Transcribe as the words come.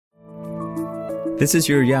This is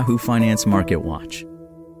your Yahoo Finance Market Watch.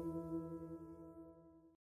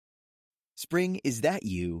 Spring, is that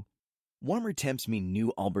you? Warmer temps mean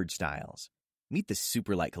new Allbirds styles. Meet the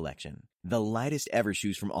Superlight Collection, the lightest ever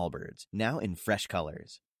shoes from Allbirds, now in fresh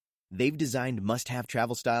colors. They've designed must-have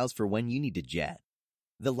travel styles for when you need to jet.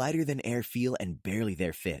 The lighter-than-air feel and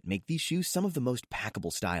barely-there fit make these shoes some of the most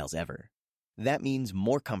packable styles ever. That means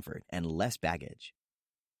more comfort and less baggage.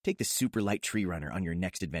 Take the Superlight Tree Runner on your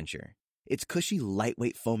next adventure. Its cushy,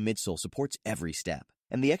 lightweight foam midsole supports every step,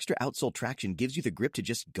 and the extra outsole traction gives you the grip to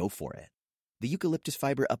just go for it. The eucalyptus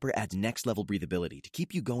fiber upper adds next-level breathability to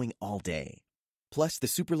keep you going all day. Plus, the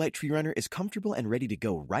Superlight Tree Runner is comfortable and ready to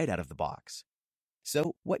go right out of the box.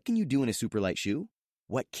 So, what can you do in a Superlight shoe?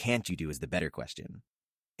 What can't you do is the better question.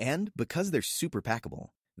 And because they're super packable,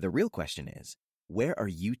 the real question is, where are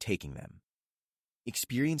you taking them?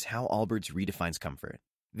 Experience how Allbirds redefines comfort.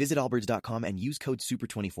 Visit allbirds.com and use code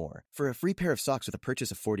SUPER24 for a free pair of socks with a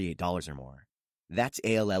purchase of $48 or more. That's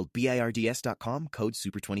ALLBIRDS.com, code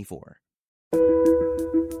SUPER24.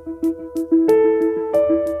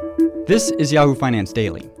 This is Yahoo Finance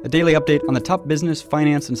Daily, a daily update on the top business,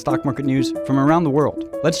 finance, and stock market news from around the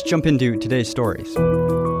world. Let's jump into today's stories.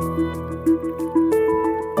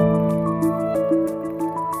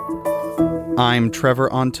 I'm Trevor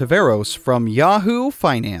Ontiveros from Yahoo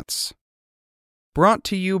Finance. Brought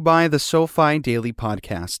to you by the SoFi Daily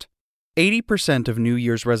Podcast. 80% of New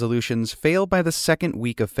Year's resolutions fail by the second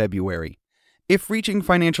week of February. If reaching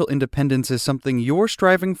financial independence is something you're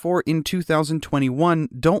striving for in 2021,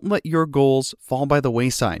 don't let your goals fall by the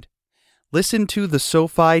wayside. Listen to the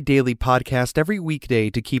SoFi Daily Podcast every weekday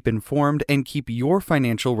to keep informed and keep your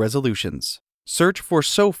financial resolutions. Search for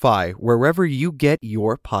SoFi wherever you get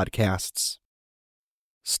your podcasts.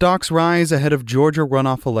 Stocks rise ahead of Georgia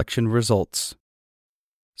runoff election results.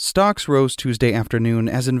 Stocks rose Tuesday afternoon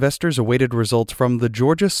as investors awaited results from the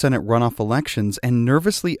Georgia Senate runoff elections and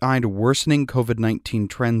nervously eyed worsening COVID-19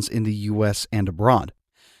 trends in the U.S. and abroad.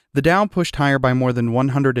 The Dow pushed higher by more than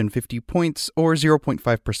 150 points, or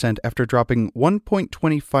 0.5%, after dropping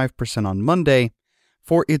 1.25% on Monday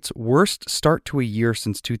for its worst start to a year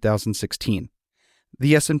since 2016.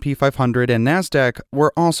 The S&P 500 and NASDAQ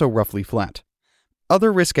were also roughly flat.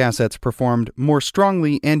 Other risk assets performed more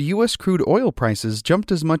strongly, and U.S. crude oil prices jumped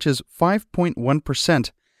as much as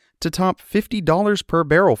 5.1% to top $50 per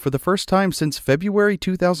barrel for the first time since February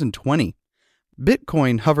 2020.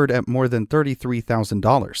 Bitcoin hovered at more than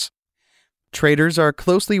 $33,000. Traders are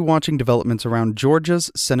closely watching developments around Georgia's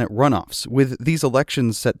Senate runoffs, with these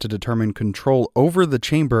elections set to determine control over the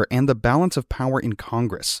chamber and the balance of power in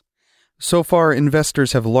Congress. So far,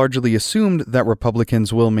 investors have largely assumed that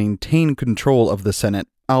Republicans will maintain control of the Senate,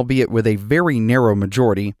 albeit with a very narrow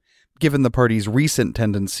majority, given the party's recent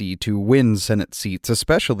tendency to win Senate seats,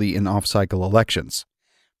 especially in off-cycle elections.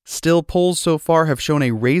 Still, polls so far have shown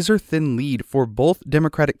a razor-thin lead for both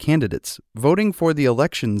Democratic candidates. Voting for the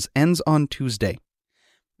elections ends on Tuesday.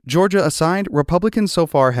 Georgia aside, Republicans so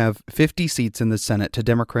far have 50 seats in the Senate to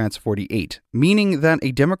Democrats' 48, meaning that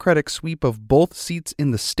a Democratic sweep of both seats in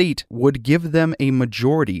the state would give them a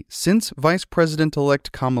majority, since Vice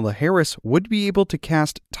President-elect Kamala Harris would be able to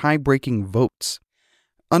cast tie-breaking votes.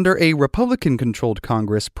 Under a Republican-controlled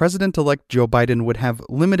Congress, President-elect Joe Biden would have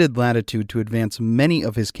limited latitude to advance many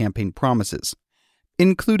of his campaign promises,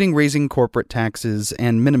 including raising corporate taxes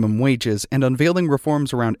and minimum wages and unveiling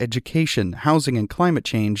reforms around education, housing, and climate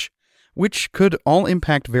change, which could all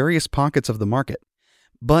impact various pockets of the market.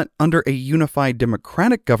 But under a unified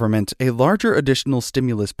Democratic government, a larger additional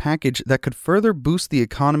stimulus package that could further boost the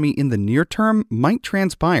economy in the near term might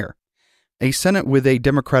transpire. A Senate with a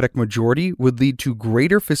Democratic majority would lead to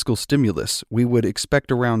greater fiscal stimulus. We would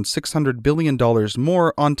expect around $600 billion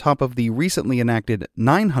more on top of the recently enacted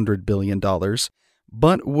 $900 billion,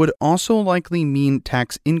 but would also likely mean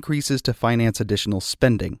tax increases to finance additional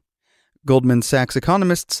spending. Goldman Sachs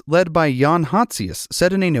economists, led by Jan Hatzius,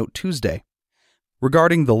 said in a note Tuesday.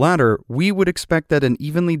 Regarding the latter, we would expect that an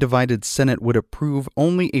evenly divided Senate would approve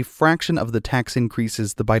only a fraction of the tax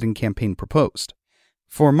increases the Biden campaign proposed.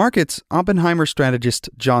 For markets, Oppenheimer strategist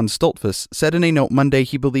John Stoltzfus said in a note Monday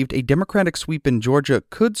he believed a Democratic sweep in Georgia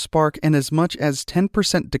could spark an as much as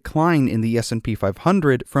 10% decline in the S&P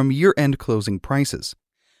 500 from year-end closing prices.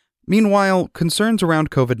 Meanwhile, concerns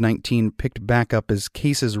around COVID-19 picked back up as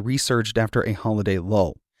cases resurged after a holiday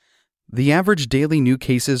lull. The average daily new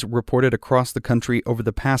cases reported across the country over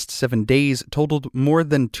the past 7 days totaled more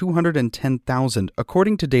than 210,000,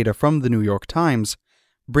 according to data from the New York Times,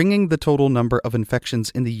 bringing the total number of infections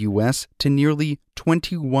in the U.S. to nearly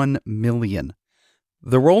 21 million.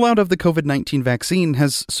 The rollout of the COVID-19 vaccine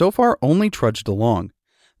has so far only trudged along.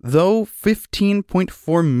 Though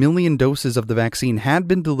 15.4 million doses of the vaccine had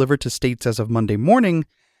been delivered to states as of Monday morning,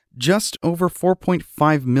 just over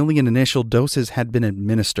 4.5 million initial doses had been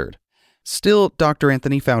administered. Still, Dr.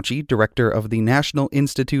 Anthony Fauci, director of the National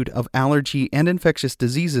Institute of Allergy and Infectious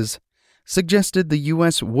Diseases, suggested the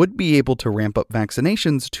U.S. would be able to ramp up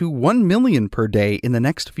vaccinations to 1 million per day in the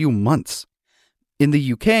next few months. In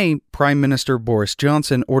the UK, Prime Minister Boris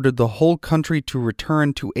Johnson ordered the whole country to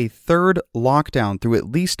return to a third lockdown through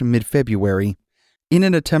at least mid-February, in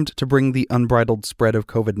an attempt to bring the unbridled spread of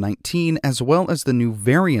COVID-19 as well as the new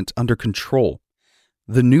variant under control.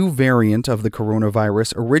 The new variant of the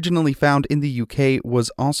coronavirus originally found in the UK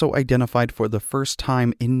was also identified for the first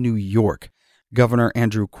time in New York. Governor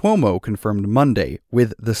Andrew Cuomo confirmed Monday,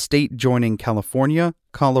 with the state joining California,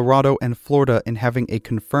 Colorado, and Florida in having a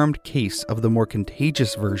confirmed case of the more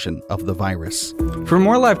contagious version of the virus. For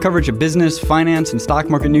more live coverage of business, finance, and stock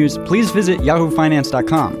market news, please visit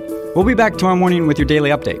yahoofinance.com. We'll be back tomorrow morning with your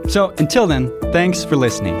daily update. So until then, thanks for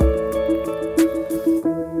listening.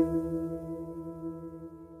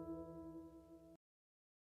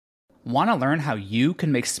 Want to learn how you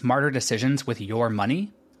can make smarter decisions with your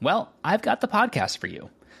money? Well, I've got the podcast for you.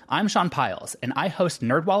 I'm Sean Piles, and I host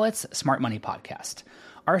NerdWallet's Smart Money Podcast.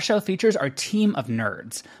 Our show features our team of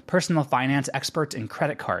nerds, personal finance experts in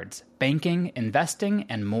credit cards, banking, investing,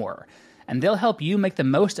 and more. And they'll help you make the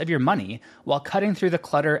most of your money while cutting through the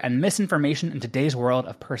clutter and misinformation in today's world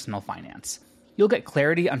of personal finance. You'll get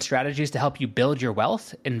clarity on strategies to help you build your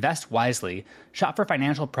wealth, invest wisely, shop for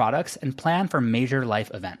financial products, and plan for major life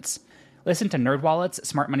events. Listen to NerdWallet's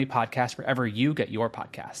Smart Money Podcast wherever you get your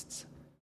podcasts.